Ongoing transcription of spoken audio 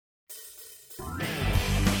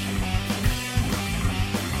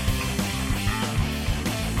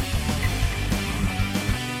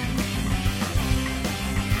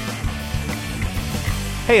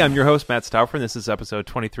Hey, I'm your host, Matt Stauffer, and this is episode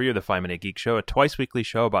 23 of the 5-Minute Geek Show, a twice-weekly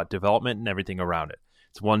show about development and everything around it.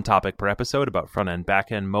 It's one topic per episode about front-end,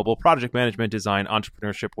 back-end, mobile, project management, design,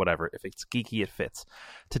 entrepreneurship, whatever. If it's geeky, it fits.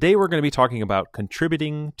 Today, we're going to be talking about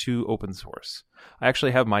contributing to open source. I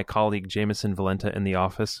actually have my colleague, Jameson Valenta, in the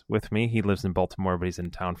office with me. He lives in Baltimore, but he's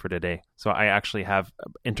in town for today. So I actually have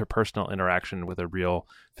interpersonal interaction with a real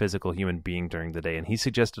physical human being during the day, and he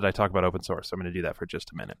suggested I talk about open source. So I'm going to do that for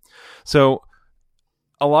just a minute. So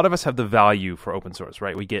a lot of us have the value for open source,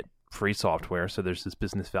 right? We get free software, so there's this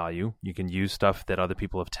business value. You can use stuff that other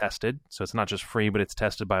people have tested. So it's not just free, but it's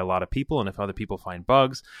tested by a lot of people. And if other people find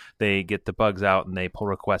bugs, they get the bugs out and they pull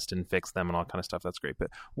requests and fix them and all kind of stuff. That's great.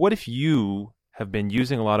 But what if you have been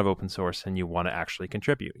using a lot of open source and you want to actually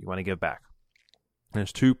contribute? You want to give back?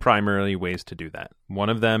 There's two primary ways to do that. One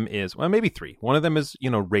of them is, well, maybe three. One of them is,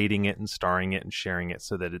 rating it and starring it and sharing it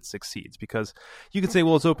so that it succeeds. Because you can say,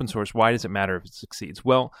 well, it's open source. Why does it matter if it succeeds?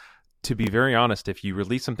 Well, to be very honest, if you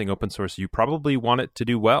release something open source, you probably want it to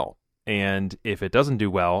do well. And if it doesn't do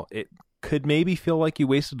well, it could maybe feel like you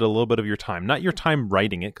wasted a little bit of your time. Not your time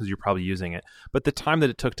writing it, because you're probably using it, but the time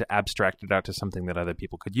that it took to abstract it out to something that other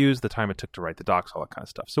people could use, the time it took to write the docs, all that kind of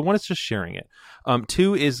stuff. So one is just sharing it.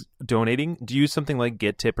 Two is donating. Do use something like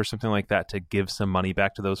GitTip or something like that to give some money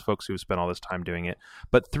back to those folks who have spent all this time doing it.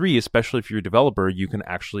 But three, especially if you're a developer, you can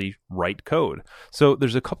actually write code. So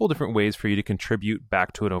there's a couple different ways for you to contribute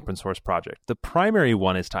back to an open source project. The primary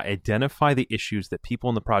one is to identify the issues that people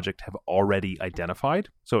in the project have already identified.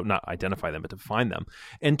 So not identify them, but to find them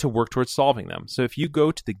and to work towards solving them. So if you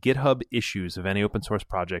go to the GitHub issues of any open source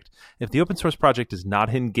project, if the open source project is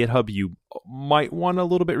not in GitHub, you might want to a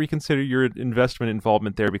little bit reconsider your investment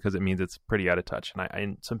involvement there, because it means it's pretty out of touch.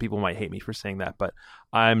 And some people might hate me for saying that, but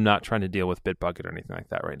I'm not trying to deal with Bitbucket or anything like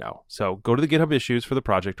that right now. So go to the GitHub issues for the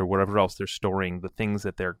project or whatever else they're storing, the things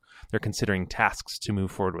that they're considering tasks to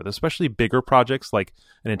move forward with, especially bigger projects like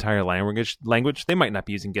an entire language. They might not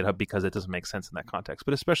be using GitHub because it doesn't make sense in that context,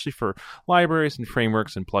 but especially for libraries and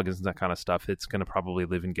frameworks and plugins and that kind of stuff, it's going to probably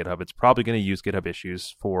live in GitHub. It's probably going to use GitHub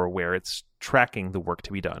issues for where it's tracking the work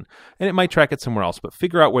to be done. And it might track it somewhere else, but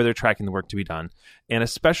figure out where they're tracking the work to be done. And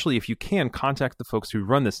especially if you can, contact the folks who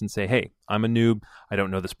run this and say, hey, I'm a noob. I don't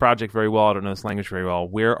know this project very well. I don't know this language very well.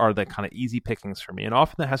 Where are the kind of easy pickings for me? And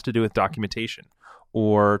often that has to do with documentation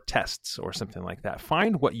or tests or something like that.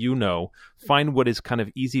 Find what you know, find what is kind of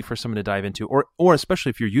easy for someone to dive into, or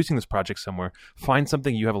especially if you're using this project somewhere, find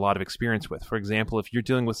something you have a lot of experience with. For example, if you're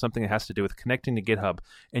dealing with something that has to do with connecting to GitHub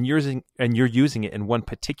and you're using it in one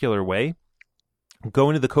particular way,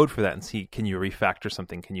 go into the code for that and see, can you refactor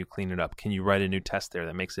something? Can you clean it up? Can you write a new test there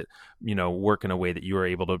that makes it, work in a way that you are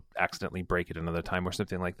able to accidentally break it another time or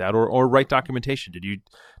something like that? Or write documentation. Did you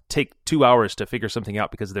take 2 hours to figure something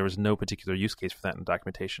out because there was no particular use case for that in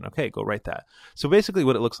documentation? Okay, go write that. So basically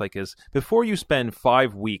what it looks like is before you spend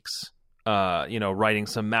 5 weeks writing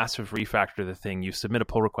some massive refactor of the thing, you submit a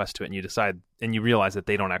pull request to it and you decide and you realize that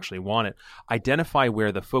they don't actually want it. Identify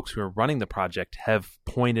where the folks who are running the project have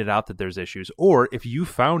pointed out that there's issues, or if you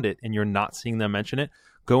found it and you're not seeing them mention it,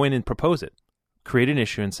 go in and propose it. Create an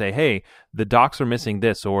issue and say, hey, the docs are missing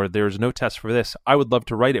this, or there's no test for this. I would love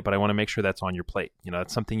to write it, but I want to make sure that's on your plate.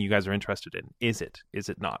 That's something you guys are interested in. Is it? Is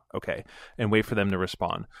it not? Okay. And wait for them to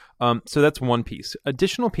respond. So that's one piece.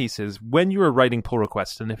 Additional piece is when you are writing pull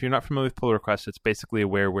requests, and if you're not familiar with pull requests, it's basically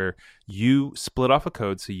where you split off a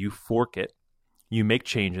code, so you fork it, you make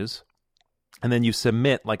changes, and then you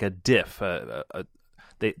submit like a diff,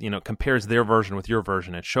 compares their version with your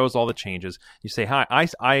version. It shows all the changes. You say, hi,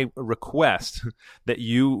 I request that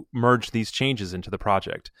you merge these changes into the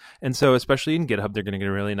project. And so especially in GitHub, they're going to get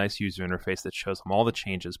a really nice user interface that shows them all the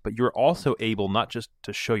changes, but you're also able not just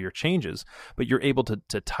to show your changes, but you're able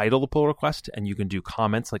to title the pull request, and you can do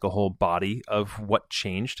comments, like a whole body of what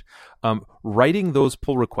changed. Writing those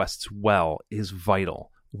pull requests well is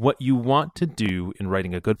vital. What you want to do in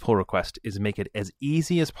writing a good pull request is make it as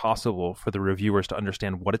easy as possible for the reviewers to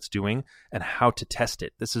understand what it's doing and how to test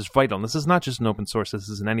it. This is vital. And this is not just an open source. This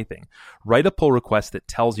isn't anything. Write a pull request that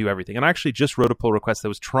tells you everything. And I actually just wrote a pull request that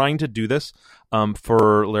was trying to do this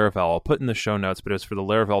for Laravel. I'll put in the show notes, but it was for the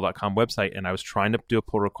Laravel.com website. And I was trying to do a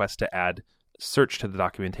pull request to add search to the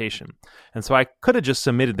documentation. And so I could have just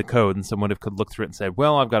submitted the code and someone could look through it and say,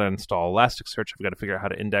 well, I've got to install Elasticsearch. I've got to figure out how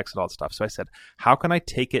to index it, all that stuff. So I said, how can I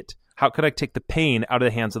take it? how could I take the pain out of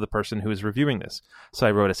the hands of the person who is reviewing this? So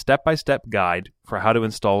I wrote a step-by-step guide for how to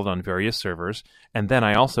install it on various servers. And then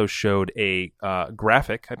I also showed a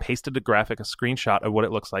graphic. I pasted a graphic, a screenshot of what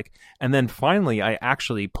it looks like. And then finally, I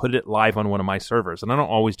actually put it live on one of my servers. And I don't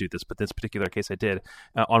always do this, but this particular case I did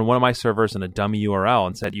on one of my servers in a dummy URL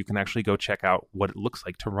and said, you can actually go check out what it looks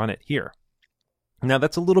like to run it here. Now,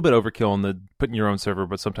 that's a little bit overkill in the putting your own server,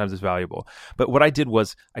 but sometimes it's valuable. But what I did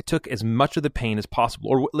was I took as much of the pain as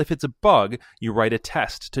possible. Or if it's a bug, you write a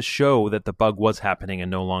test to show that the bug was happening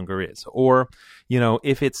and no longer is. Or,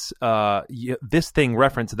 if it's this thing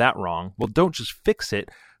referenced that wrong, well, don't just fix it.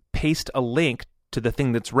 Paste a link to the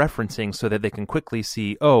thing that's referencing so that they can quickly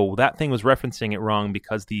see, oh, that thing was referencing it wrong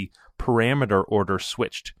because the parameter order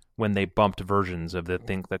switched when they bumped versions of the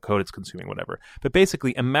code it's consuming, whatever. But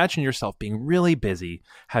basically, imagine yourself being really busy,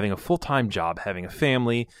 having a full-time job, having a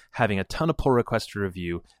family, having a ton of pull requests to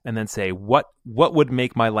review, and then say, what would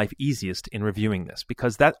make my life easiest in reviewing this?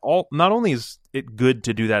 Because that not only is it good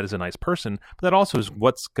to do that as a nice person, but that also is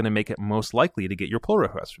what's going to make it most likely to get your pull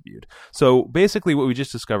requests reviewed. So basically, what we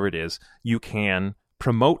just discovered is you can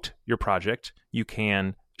promote your project, you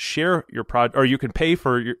can share your project, or you can pay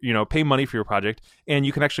money for your project, and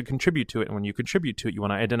you can actually contribute to it. And when you contribute to it, you want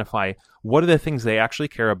to identify what are the things they actually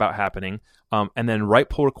care about happening, and then write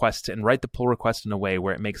pull requests and write the pull request in a way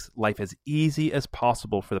where it makes life as easy as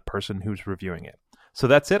possible for the person who's reviewing it. So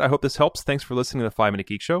that's it. I hope this helps. Thanks for listening to the 5 Minute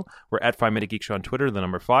Geek Show. We're at 5 Minute Geek Show on Twitter, the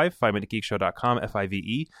number 5, 5minutegeekshow.com,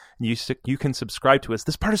 FIVE. You can subscribe to us.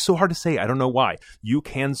 This part is so hard to say. I don't know why. You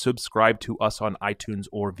can subscribe to us on iTunes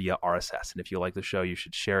or via RSS. And if you like the show, you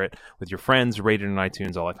should share it with your friends, rate it on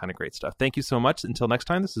iTunes, all that kind of great stuff. Thank you so much. Until next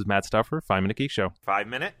time, this is Matt Stauffer, 5 Minute Geek Show. 5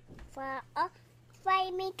 minute? 5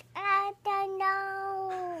 minute, I don't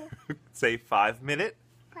know. Say 5 minute?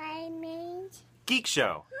 5 minutes. Geek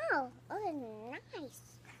Show. Oh, nice.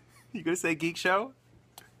 You gonna say Geek Show?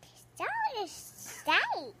 So is say.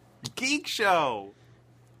 Geek Show.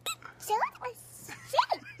 So is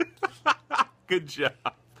say. Good job.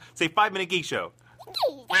 Say 5 Minute Geek Show.